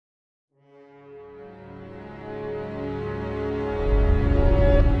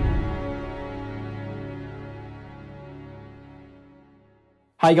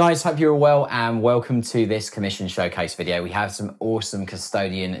Hi guys, hope you're all well and welcome to this commission showcase video. We have some awesome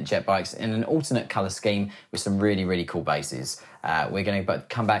Custodian jet bikes in an alternate colour scheme with some really cool bases. We're going to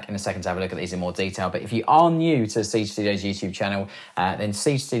come back in a second to have a look at these in more detail, but if you are new to Siege Studios YouTube channel, then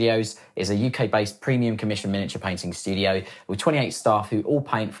Siege Studios is a UK-based premium commission miniature painting studio with 28 staff who all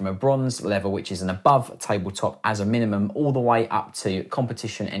paint from a bronze level, which is an above tabletop as a minimum, all the way up to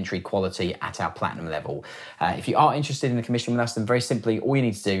competition entry quality at our platinum level. If you are interested in a commission with us, then very simply, all you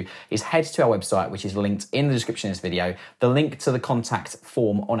need to do is head to our website, which is linked in the description of this video. The link to the contact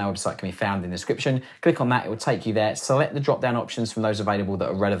form on our website can be found in the description. Click on that, it will take you there. Select the drop-down options from those available that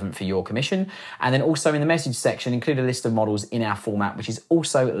are relevant for your commission. And then also in the message section, include a list of models in our format, which is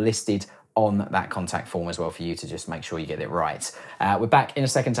also listed on that contact form as well for you to just make sure you get it right. We're back in a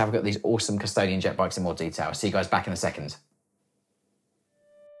second to have a look at these awesome Custodian jet bikes in more detail. See you guys back in a second.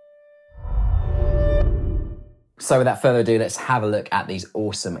 So without further ado, let's have a look at these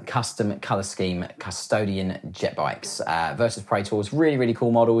awesome custom colour scheme Custodian jet bikes. Vertus Praetors, really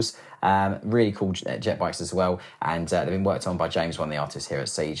cool models, really cool jet bikes as well, and they've been worked on by James, one of the artists here at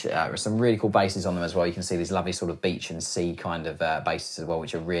Siege. There's some really cool bases on them as well. You can see these lovely sort of beach and sea kind of bases as well,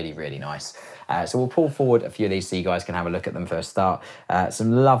 which are really nice. So we'll pull forward a few of these so you guys can have a look at them for a start.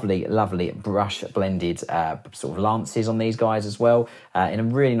 Some lovely brush blended sort of lances on these guys as well, in a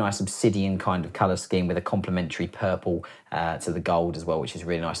really nice obsidian kind of colour scheme with a complementary purple to the gold as well, which is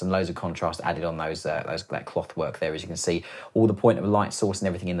really nice, and loads of contrast added on that cloth work there. As you can see, all the point of light source and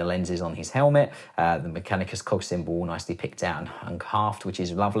everything in the lenses on his helmet, the Mechanicus cog symbol nicely picked out and carved, which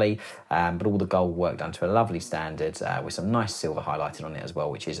is lovely, but all the gold work done to a lovely standard with some nice silver highlighted on it as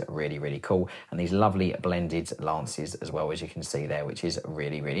well, which is really cool, and these lovely blended lances as well, as you can see there, which is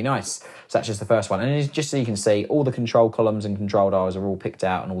really nice. So that's just the first one, and just so you can see, all the control columns and control dials are all picked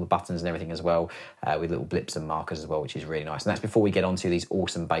out, and all the buttons and everything as well, with little blips and markers as well, which is really nice. And that's before we get onto these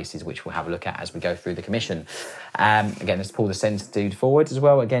awesome bases, which we'll have a look at as we go through the commission. Again, let's pull the centre dude forward as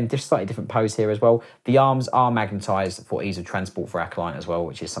well. Again, slightly different pose here as well. The arms are magnetised for ease of transport for our client as well,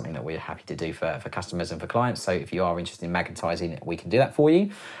 which is something that we're happy to do for customers and for clients. So if you are interested in magnetising, we can do that for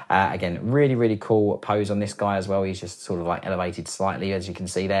you. Again, really cool pose on this guy as well. He's just sort of like elevated slightly, as you can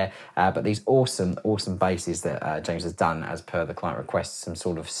see there. But these awesome bases that James has done as per the client request, some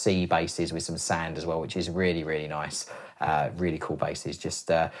sort of sea bases with some sand as well, which is really nice. Really cool bases, just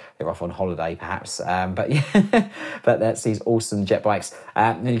they're off on holiday perhaps, but yeah, but that's these awesome jet bikes.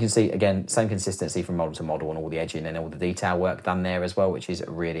 And you can see again, same consistency from model to model, and all the edging and all the detail work done there as well, which is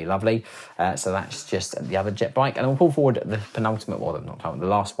really lovely. So that's just the other jet bike, and we'll pull forward the penultimate, well, not the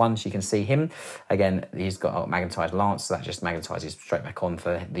last one, so you can see him again. He's got a magnetised lance, so that just magnetises straight back on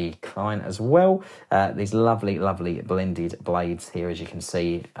for the client as well. These lovely blended blades here, as you can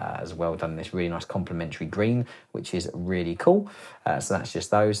see, as well, done in this really nice complementary green, which is really cool. So that's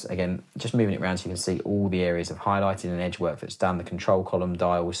just those. Again, just moving it around so you can see all the areas of highlighting and edge work that's done. The control column,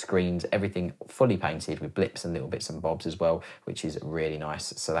 dials, screens, everything fully painted with blips and little bits and bobs as well, which is really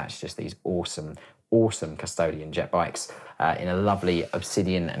nice. So that's just these awesome Custodian jet bikes in a lovely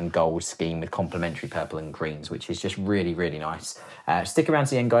obsidian and gold scheme with complementary purple and greens, which is just really nice. Stick around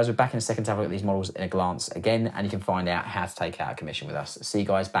to the end, guys. We're back in a second to have a look at these models in a glance again, and you can find out how to take out a commission with us. See you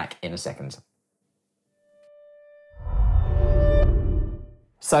guys back in a second.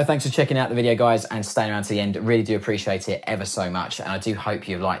 So thanks for checking out the video, guys, and staying around to the end. Really do appreciate it ever so much, and I do hope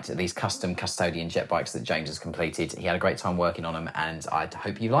you've liked these custom Custodian jet bikes that James has completed. He had a great time working on them, and I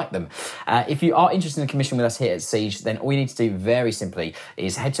hope you like them. If you are interested in a commission with us here at Siege, then all you need to do very simply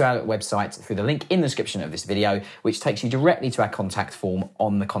is head to our website through the link in the description of this video, which takes you directly to our contact form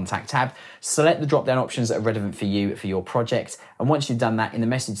on the contact tab. Select the drop-down options that are relevant for you for your project, and once you've done that, in the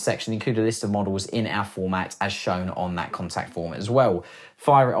message section, include a list of models in our format as shown on that contact form as well.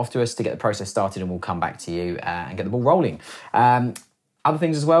 Fire it off to us to get the process started, and we'll come back to you and get the ball rolling. Other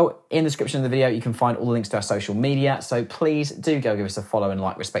things as well, in the description of the video, you can find all the links to our social media. So please do go give us a follow and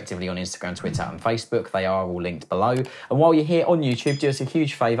like respectively on Instagram, Twitter and Facebook. They are all linked below. And while you're here on YouTube, do us a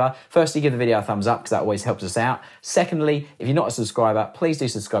huge favour. Firstly, give the video a thumbs up, because that always helps us out. Secondly, if you're not a subscriber, please do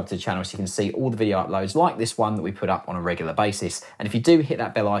subscribe to the channel so you can see all the video uploads like this one that we put up on a regular basis. And if you do hit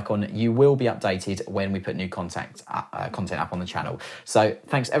that bell icon, you will be updated when we put new content up on the channel. So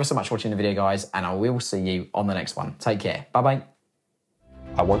thanks ever so much for watching the video, guys, and I will see you on the next one. Take care. Bye-bye.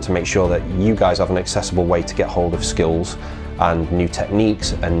 I want to make sure that you guys have an accessible way to get hold of skills and new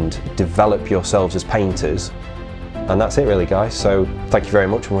techniques and develop yourselves as painters. And that's it really, guys. So thank you very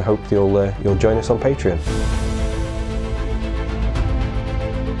much, and we hope you'll join us on Patreon.